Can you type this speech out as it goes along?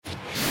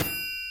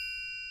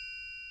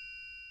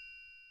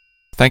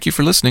Thank you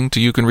for listening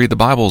to You Can Read the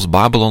Bible's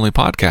Bible-Only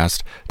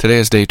podcast. Today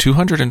is day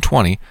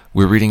 220.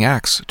 We're reading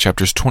Acts,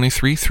 chapters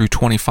 23 through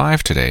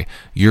 25 today.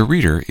 Your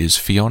reader is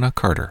Fiona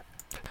Carter.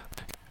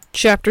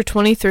 Chapter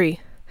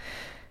 23.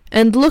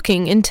 And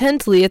looking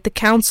intently at the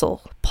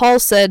council, Paul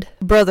said,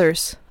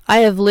 "Brothers, I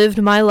have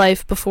lived my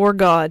life before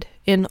God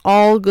in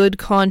all good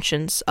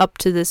conscience up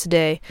to this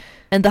day."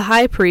 And the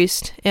high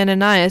priest,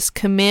 Ananias,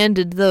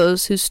 commanded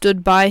those who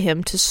stood by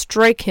him to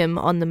strike him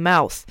on the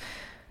mouth.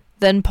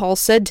 Then Paul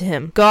said to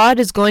him, "God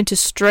is going to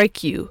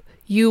strike you,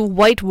 you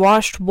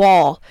whitewashed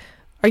wall.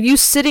 Are you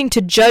sitting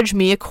to judge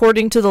me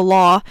according to the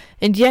law,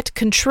 and yet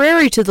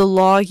contrary to the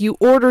law you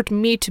ordered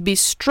me to be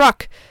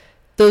struck?"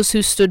 Those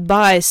who stood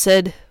by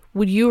said,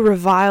 "Would you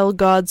revile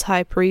God's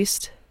high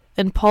priest?"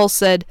 And Paul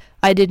said,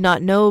 "I did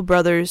not know,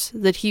 brothers,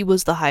 that he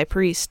was the high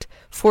priest,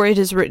 for it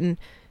is written,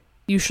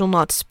 'You shall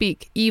not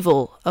speak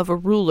evil of a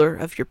ruler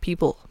of your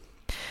people.'"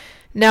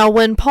 Now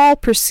when Paul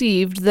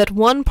perceived that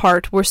one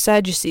part were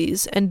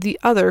Sadducees and the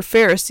other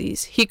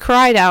Pharisees, he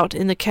cried out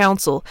in the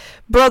council,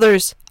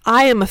 "Brothers,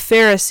 I am a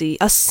Pharisee,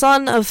 a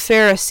son of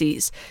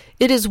Pharisees.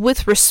 It is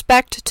with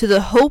respect to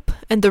the hope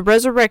and the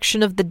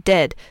resurrection of the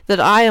dead that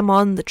I am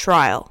on the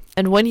trial."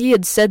 And when he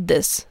had said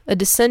this, a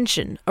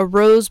dissension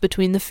arose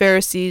between the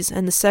Pharisees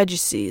and the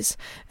Sadducees,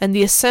 and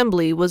the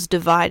assembly was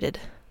divided.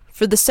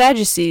 For the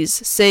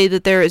Sadducees say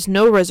that there is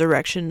no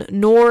resurrection,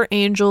 nor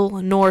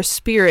angel, nor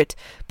spirit,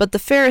 but the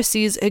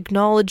Pharisees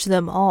acknowledge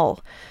them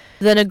all.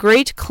 Then a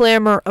great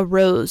clamor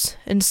arose,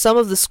 and some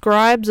of the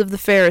scribes of the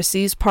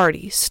Pharisees'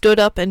 party stood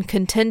up and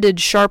contended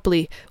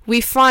sharply,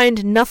 "We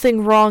find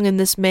nothing wrong in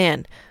this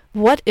man.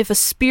 What if a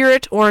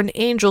spirit or an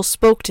angel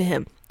spoke to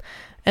him?"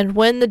 And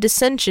when the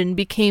dissension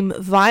became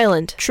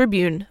violent,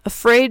 Tribune,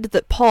 afraid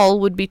that Paul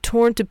would be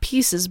torn to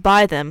pieces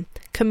by them,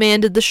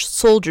 commanded the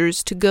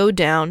soldiers to go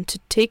down to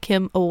take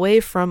him away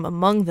from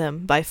among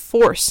them by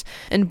force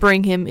and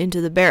bring him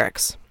into the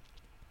barracks.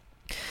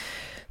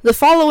 The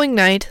following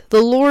night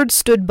the Lord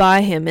stood by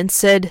him and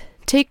said,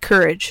 "Take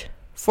courage,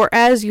 for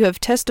as you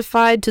have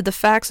testified to the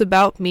facts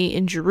about me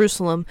in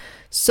Jerusalem,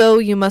 so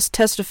you must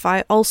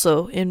testify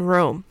also in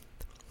Rome."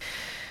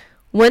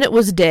 When it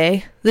was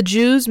day, the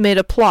Jews made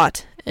a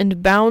plot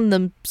and bound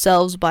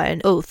themselves by an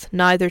oath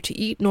neither to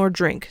eat nor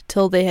drink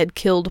till they had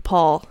killed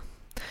Paul.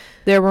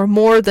 There were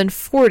more than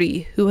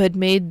 40 who had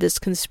made this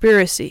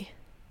conspiracy.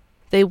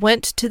 They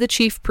went to the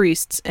chief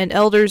priests and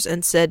elders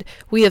and said,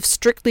 "We have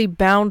strictly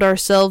bound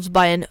ourselves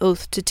by an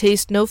oath to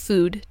taste no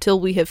food till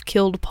we have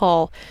killed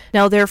Paul.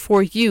 Now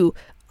therefore you,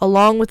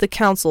 along with the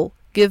council,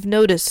 give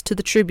notice to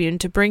the tribune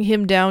to bring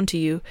him down to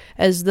you,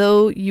 as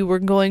though you were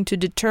going to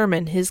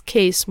determine his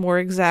case more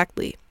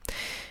exactly.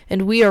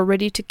 And we are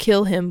ready to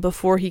kill him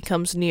before he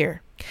comes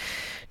near."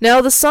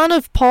 Now the son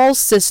of Paul's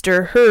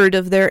sister heard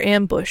of their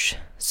ambush.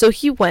 So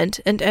he went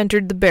and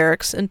entered the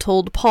barracks and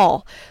told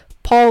Paul.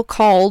 Paul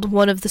called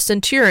one of the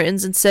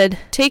centurions and said,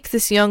 "Take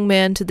this young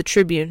man to the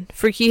tribune,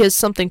 for he has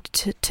something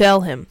to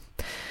tell him."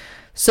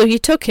 So he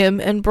took him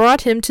and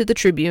brought him to the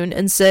tribune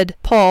and said,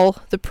 "Paul,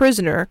 the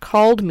prisoner,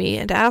 called me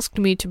and asked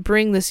me to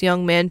bring this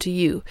young man to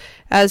you,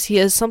 as he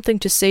has something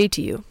to say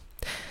to you."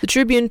 The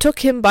tribune took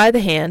him by the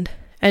hand,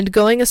 and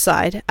going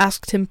aside,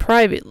 asked him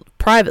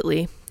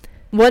privately,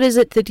 "What is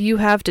it that you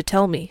have to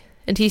tell me?"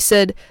 And he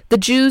said, "The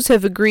Jews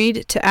have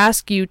agreed to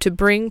ask you to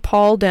bring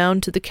Paul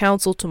down to the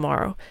council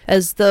tomorrow,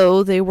 as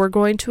though they were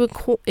going to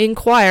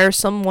inquire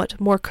somewhat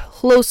more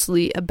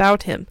closely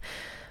about him.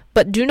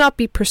 But do not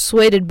be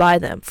persuaded by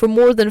them, for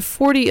more than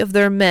 40 of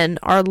their men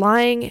are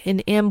lying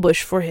in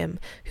ambush for him,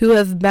 who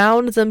have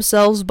bound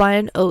themselves by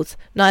an oath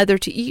neither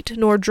to eat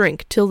nor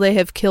drink till they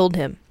have killed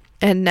him.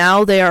 And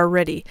now they are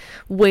ready,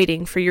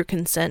 waiting for your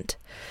consent."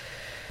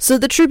 So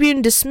the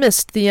tribune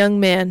dismissed the young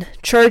man,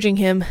 charging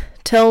him,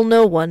 "Tell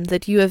no one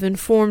that you have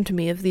informed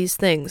me of these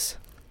things."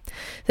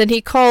 Then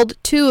he called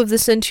 2 of the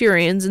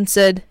centurions and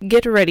said,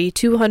 "Get ready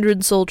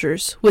 200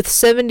 soldiers, with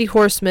 70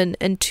 horsemen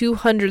and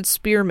 200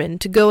 spearmen,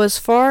 to go as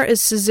far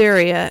as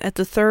Caesarea at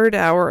the 3rd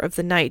hour of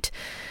the night.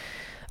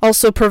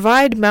 Also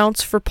provide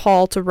mounts for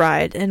Paul to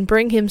ride, and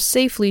bring him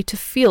safely to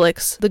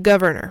Felix the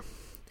governor."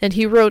 And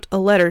he wrote a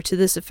letter to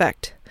this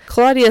effect.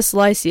 "Claudius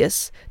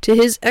Lysias, to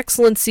his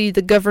excellency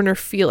the governor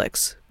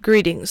Felix,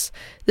 greetings.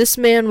 This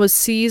man was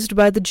seized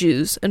by the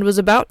Jews, and was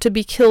about to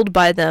be killed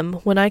by them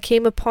when I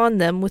came upon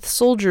them with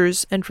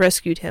soldiers and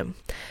rescued him,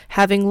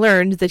 having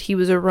learned that he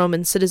was a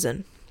Roman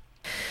citizen.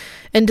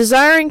 And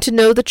desiring to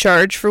know the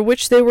charge for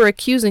which they were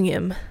accusing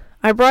him,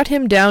 I brought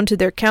him down to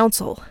their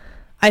council.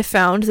 I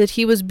found that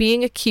he was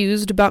being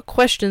accused about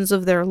questions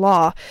of their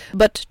law,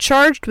 but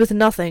charged with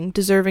nothing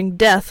deserving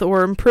death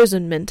or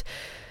imprisonment.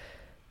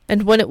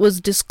 And when it was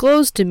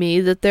disclosed to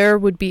me that there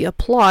would be a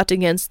plot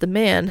against the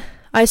man,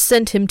 I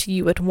sent him to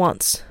you at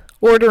once,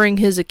 ordering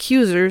his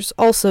accusers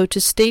also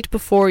to state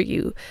before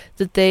you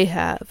that they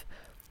have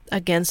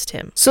against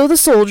him." So the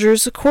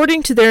soldiers,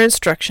 according to their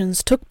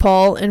instructions, took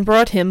Paul and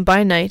brought him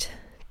by night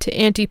to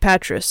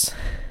Antipatris.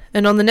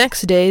 And on the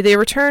next day they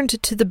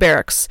returned to the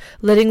barracks,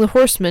 letting the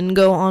horsemen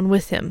go on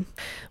with him.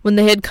 When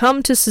they had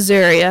come to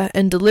Caesarea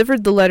and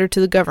delivered the letter to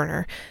the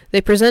governor,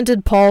 they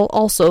presented Paul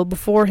also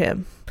before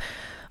him.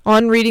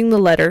 On reading the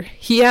letter,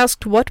 he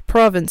asked what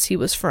province he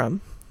was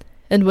from.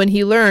 And when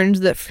he learned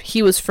that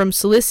he was from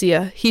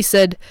Cilicia, he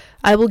said,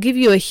 "I will give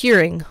you a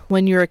hearing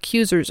when your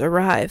accusers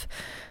arrive."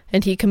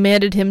 And he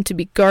commanded him to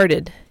be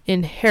guarded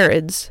in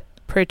Herod's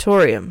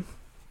praetorium.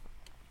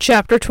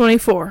 Chapter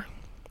 24.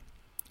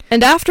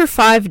 And after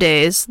 5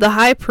 days, the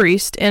high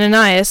priest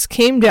Ananias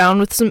came down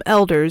with some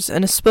elders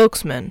and a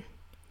spokesman,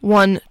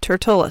 one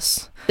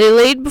Tertullus. They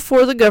laid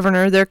before the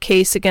governor their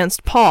case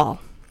against Paul.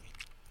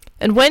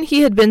 And when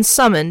he had been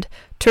summoned,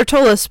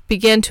 Tertullus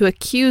began to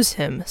accuse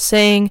him,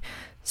 saying,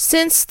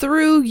 "Since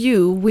through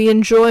you we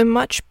enjoy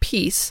much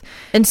peace,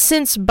 and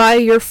since by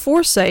your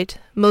foresight,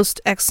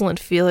 most excellent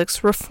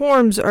Felix,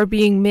 reforms are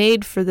being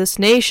made for this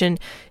nation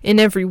in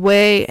every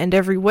way and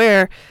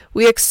everywhere,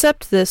 we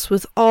accept this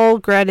with all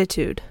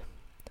gratitude.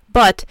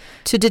 But,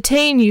 to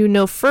detain you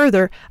no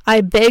further,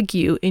 I beg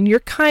you, in your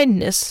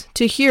kindness,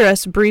 to hear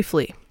us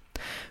briefly.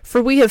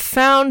 For we have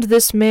found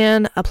this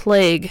man a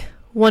plague,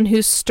 one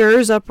who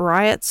stirs up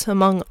riots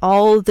among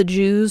all the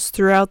Jews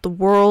throughout the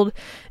world,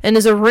 and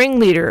is a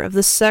ringleader of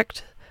the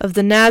sect of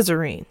the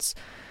Nazarenes.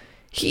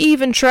 He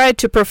even tried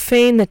to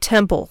profane the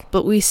temple,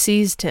 but we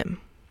seized him.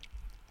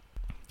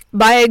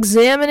 By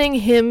examining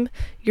him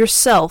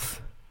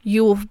yourself,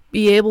 you will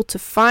be able to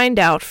find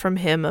out from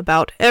him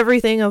about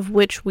everything of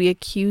which we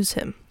accuse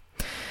him."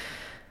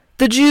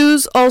 The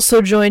Jews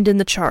also joined in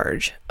the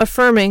charge,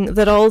 affirming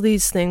that all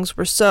these things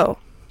were so.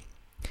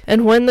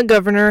 And when the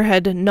governor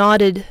had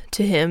nodded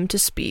to him to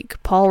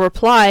speak, Paul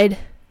replied,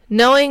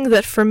 "Knowing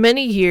that for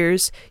many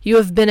years you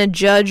have been a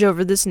judge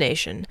over this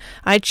nation,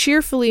 I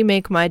cheerfully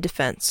make my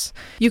defense.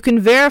 You can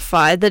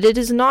verify that it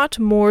is not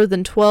more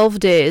than 12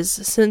 days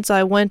since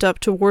I went up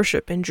to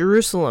worship in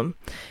Jerusalem,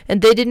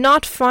 and they did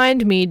not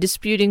find me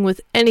disputing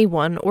with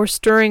anyone or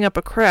stirring up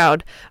a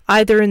crowd,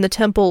 either in the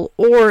temple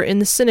or in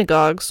the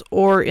synagogues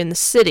or in the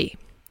city.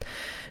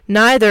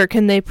 Neither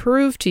can they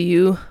prove to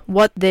you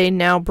what they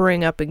now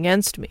bring up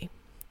against me.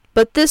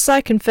 But this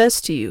I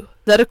confess to you,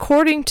 that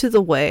according to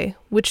the way,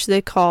 which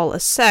they call a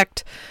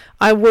sect,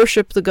 I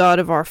worship the God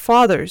of our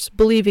fathers,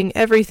 believing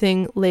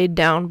everything laid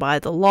down by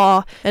the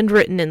law and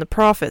written in the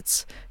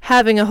prophets,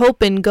 having a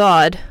hope in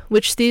God,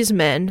 which these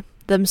men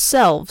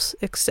themselves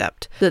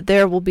accept, that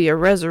there will be a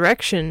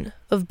resurrection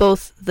of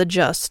both the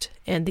just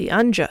and the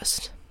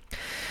unjust.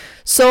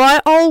 So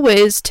I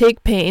always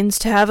take pains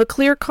to have a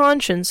clear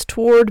conscience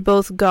toward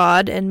both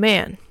God and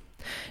man.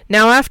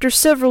 Now after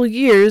several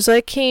years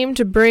I came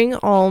to bring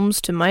alms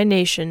to my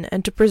nation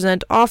and to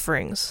present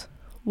offerings.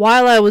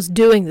 While I was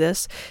doing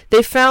this,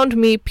 they found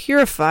me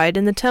purified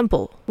in the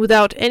temple,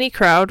 without any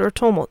crowd or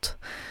tumult.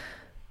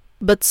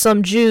 But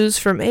some Jews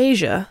from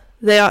Asia,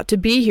 they ought to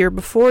be here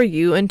before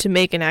you and to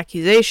make an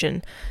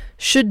accusation,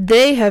 should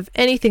they have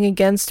anything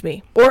against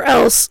me. Or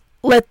else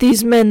let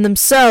these men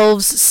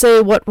themselves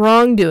say what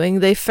wrongdoing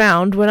they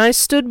found when I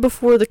stood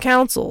before the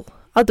council,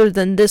 other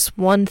than this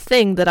one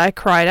thing that I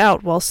cried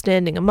out while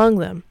standing among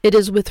them. It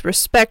is with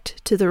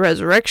respect to the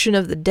resurrection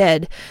of the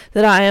dead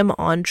that I am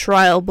on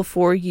trial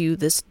before you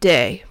this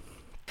day."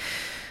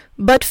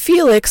 But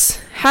Felix,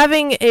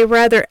 having a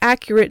rather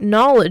accurate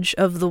knowledge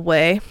of the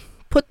way,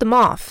 put them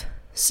off,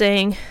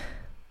 saying,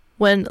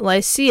 "When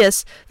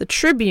Lysias the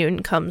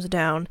tribune comes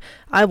down,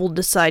 I will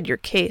decide your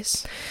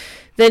case."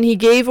 Then he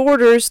gave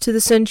orders to the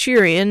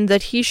centurion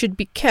that he should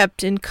be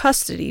kept in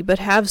custody but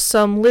have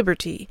some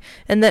liberty,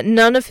 and that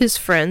none of his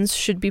friends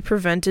should be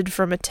prevented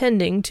from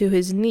attending to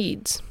his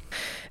needs.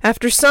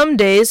 After some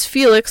days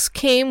Felix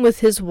came with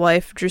his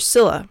wife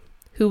Drusilla,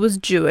 who was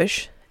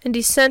Jewish, and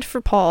he sent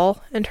for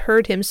Paul and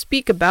heard him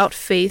speak about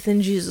faith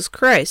in Jesus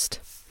Christ.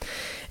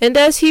 And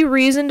as he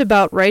reasoned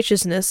about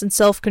righteousness and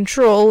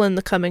self-control and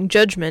the coming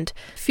judgment,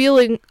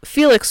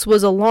 Felix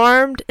was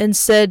alarmed and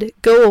said,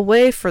 "Go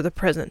away for the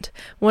present.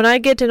 When I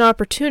get an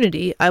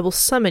opportunity, I will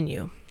summon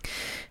you."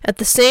 At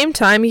the same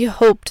time he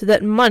hoped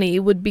that money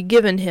would be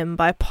given him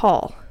by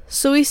Paul.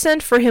 So he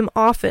sent for him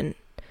often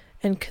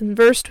and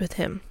conversed with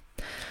him.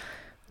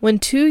 When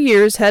 2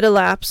 years had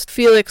elapsed,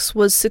 Felix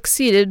was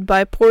succeeded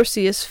by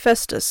Porcius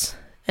Festus,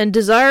 and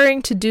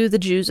desiring to do the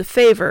Jews a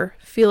favor,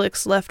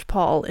 Felix left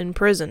Paul in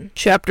prison.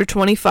 Chapter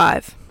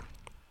 25.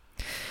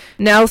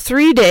 Now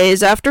 3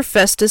 days after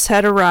Festus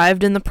had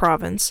arrived in the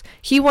province,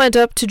 he went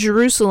up to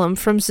Jerusalem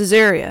from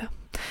Caesarea.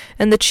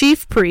 And the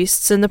chief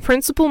priests and the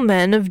principal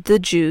men of the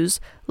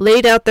Jews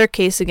laid out their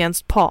case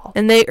against Paul.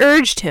 And they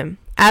urged him,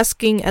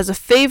 asking as a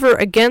favor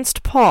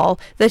against Paul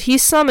that he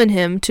summon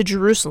him to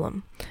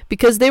Jerusalem,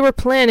 because they were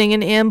planning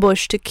an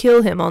ambush to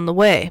kill him on the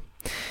way.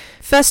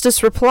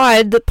 Festus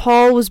replied that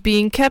Paul was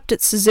being kept at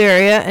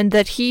Caesarea and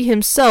that he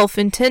himself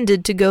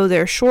intended to go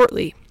there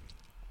shortly.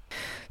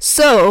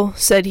 So,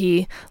 said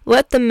he,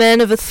 let the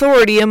men of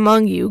authority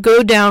among you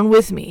go down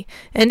with me,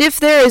 and if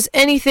there is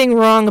anything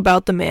wrong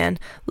about the man,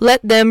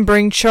 let them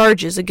bring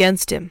charges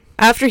against him.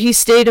 After he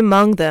stayed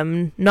among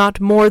them not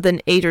more than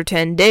 8 or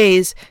 10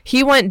 days,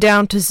 he went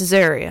down to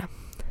Caesarea.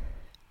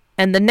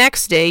 And the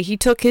next day he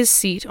took his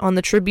seat on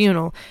the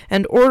tribunal,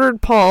 and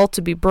ordered Paul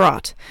to be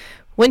brought.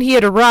 When he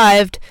had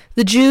arrived,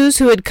 the Jews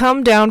who had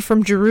come down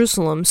from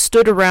Jerusalem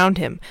stood around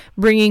him,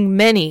 bringing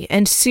many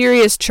and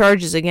serious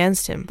charges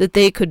against him, that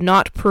they could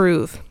not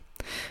prove.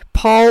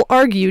 Paul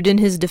argued in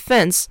his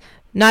defense,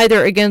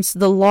 neither against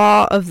the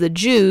law of the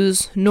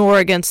Jews, nor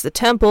against the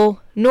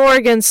temple, nor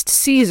against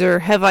Caesar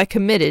have I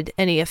committed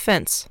any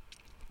offense.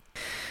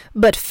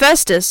 But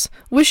Festus,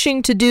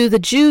 wishing to do the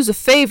Jews a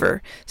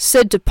favor,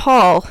 said to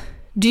Paul,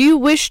 Do you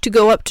wish to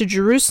go up to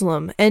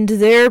Jerusalem, and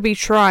there be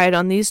tried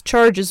on these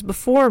charges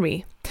before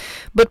me?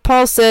 But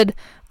Paul said,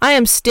 I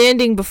am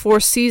standing before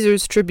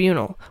Caesar's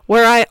tribunal,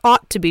 where I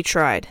ought to be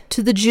tried.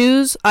 To the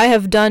Jews I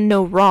have done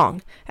no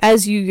wrong,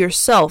 as you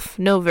yourself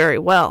know very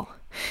well.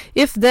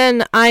 If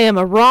then I am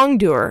a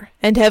wrongdoer,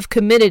 and have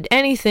committed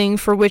anything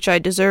for which I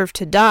deserve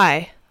to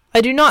die,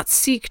 I do not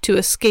seek to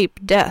escape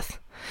death.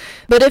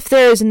 But if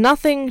there is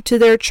nothing to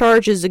their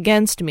charges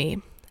against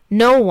me,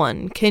 no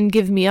one can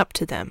give me up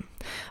to them.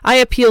 I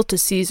appeal to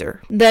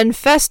Caesar. Then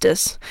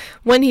Festus,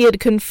 when he had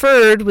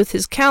conferred with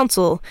his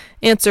council,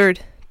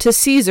 answered, To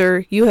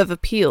Caesar you have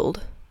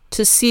appealed.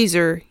 To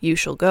Caesar you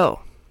shall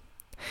go.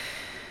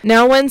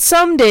 Now when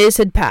some days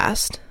had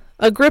passed,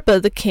 Agrippa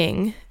the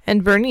king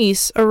and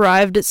Bernice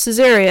arrived at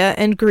Caesarea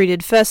and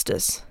greeted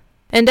Festus.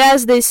 And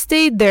as they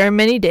stayed there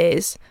many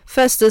days,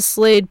 Festus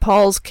laid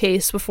Paul's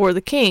case before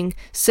the king,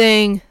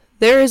 saying,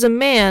 There is a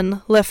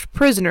man left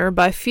prisoner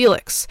by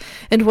Felix,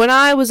 and when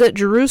I was at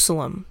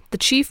Jerusalem, the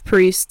chief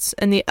priests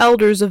and the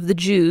elders of the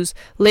Jews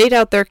laid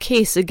out their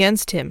case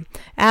against him,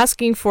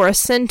 asking for a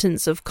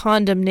sentence of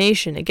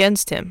condemnation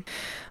against him.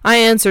 I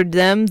answered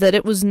them that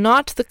it was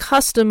not the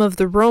custom of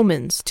the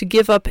Romans to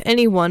give up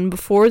anyone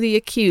before the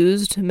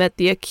accused met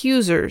the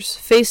accusers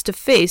face to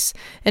face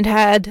and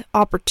had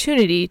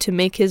opportunity to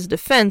make his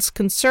defense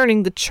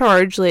concerning the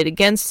charge laid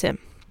against him.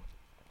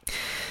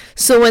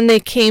 So when they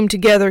came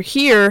together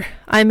here,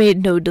 I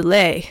made no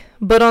delay,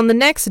 but on the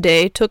next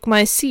day took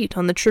my seat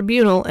on the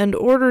tribunal and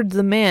ordered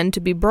the man to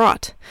be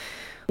brought.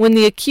 When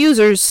the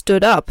accusers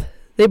stood up,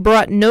 they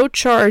brought no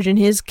charge in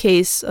his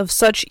case of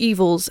such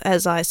evils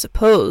as I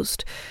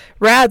supposed.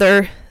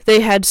 Rather,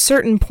 they had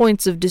certain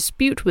points of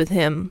dispute with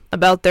him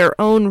about their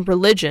own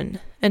religion,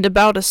 and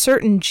about a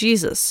certain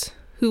Jesus,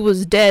 who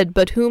was dead,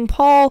 but whom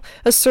Paul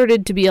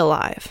asserted to be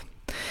alive.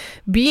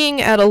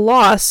 Being at a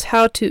loss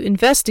how to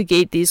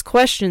investigate these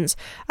questions,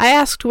 I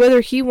asked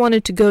whether he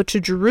wanted to go to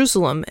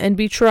Jerusalem and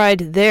be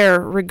tried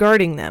there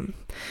regarding them.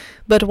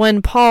 But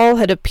when Paul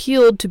had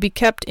appealed to be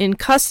kept in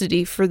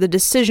custody for the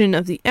decision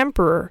of the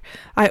emperor,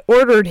 I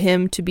ordered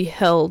him to be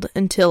held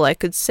until I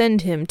could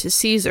send him to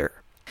Caesar.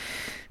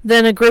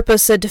 Then Agrippa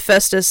said to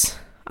Festus,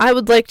 I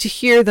would like to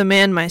hear the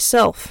man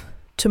myself.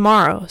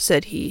 Tomorrow,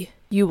 said he,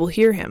 you will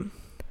hear him.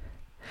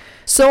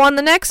 So on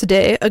the next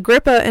day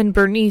Agrippa and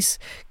Bernice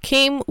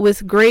came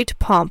with great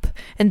pomp,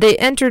 and they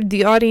entered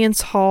the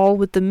audience hall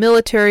with the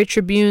military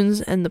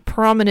tribunes and the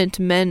prominent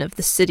men of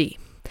the city.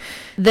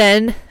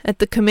 Then, at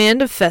the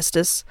command of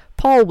Festus,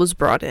 Paul was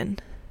brought in.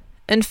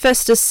 And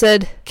Festus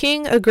said,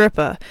 King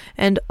Agrippa,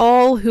 and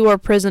all who are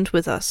present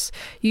with us,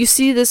 you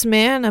see this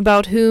man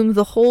about whom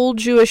the whole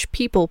Jewish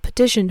people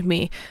petitioned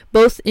me,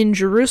 both in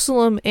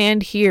Jerusalem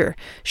and here,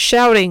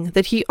 shouting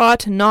that he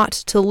ought not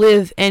to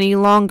live any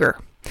longer.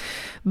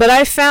 But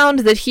I found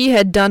that he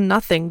had done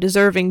nothing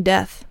deserving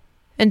death.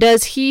 And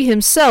as he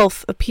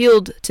himself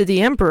appealed to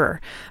the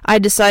emperor, I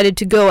decided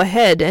to go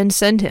ahead and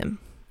send him.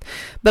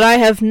 But I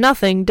have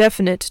nothing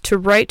definite to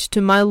write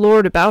to my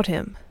lord about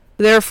him.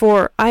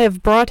 Therefore I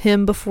have brought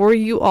him before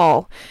you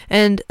all,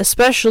 and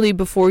especially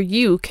before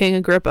you, King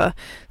Agrippa,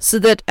 so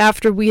that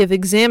after we have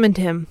examined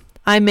him,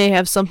 I may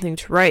have something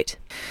to write.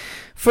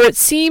 For it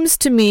seems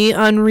to me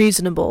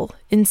unreasonable,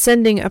 in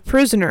sending a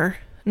prisoner,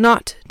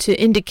 not to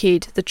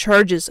indicate the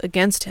charges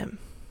against him.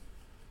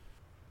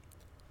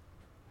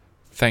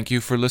 Thank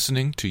you for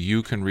listening to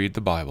You Can Read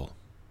the Bible.